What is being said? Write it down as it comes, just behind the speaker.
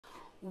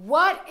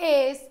What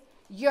is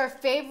your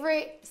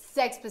favorite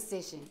sex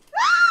position?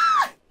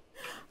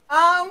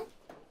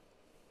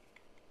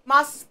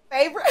 My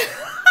favorite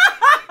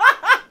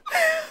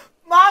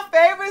my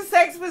favorite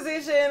sex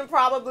position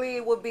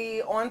probably would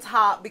be on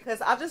top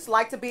because I just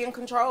like to be in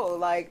control.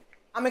 Like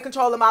I'm in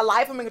control of my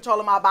life, I'm in control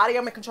of my body,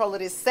 I'm in control of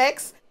this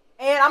sex,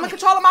 and I'm in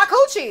control of my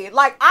coochie.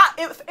 Like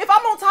if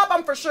I'm on top,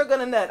 I'm for sure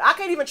gonna nut. I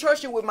can't even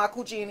trust you with my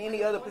coochie in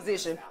any other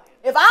position.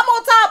 If I'm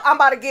on top, I'm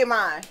about to get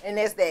mine, and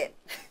that's that.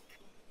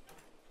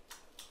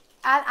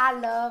 I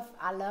love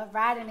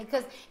riding it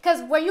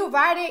because when you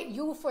ride it,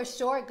 you for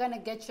sure gonna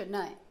get your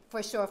nut.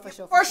 For sure. For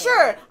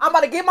sure. I'm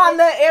about to get my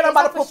nut and I'm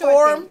about to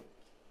perform.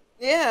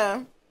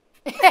 Yeah.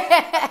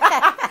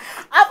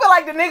 I feel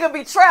like the nigga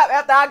be trapped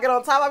after I get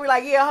on top. I be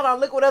like, yeah, hold on,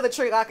 look what other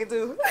trick I can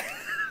do.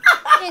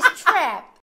 It's trapped.